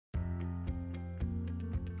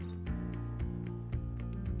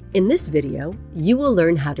In this video, you will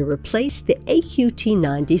learn how to replace the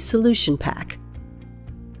AQT90 solution pack.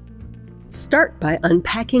 Start by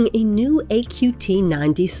unpacking a new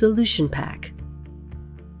AQT90 solution pack.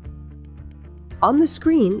 On the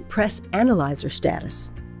screen, press Analyzer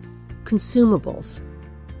Status, Consumables,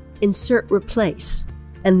 Insert Replace,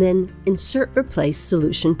 and then Insert Replace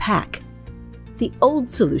Solution Pack. The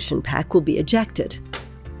old solution pack will be ejected.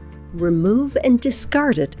 Remove and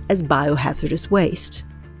discard it as biohazardous waste.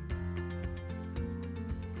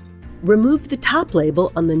 Remove the top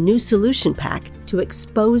label on the new solution pack to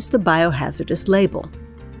expose the biohazardous label.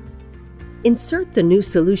 Insert the new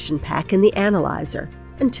solution pack in the analyzer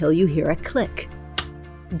until you hear a click.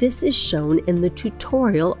 This is shown in the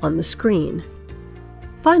tutorial on the screen.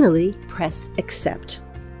 Finally, press Accept.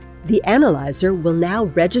 The analyzer will now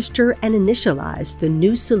register and initialize the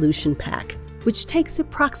new solution pack, which takes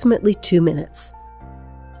approximately 2 minutes.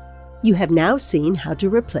 You have now seen how to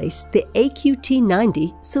replace the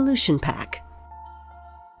AQT90 solution pack.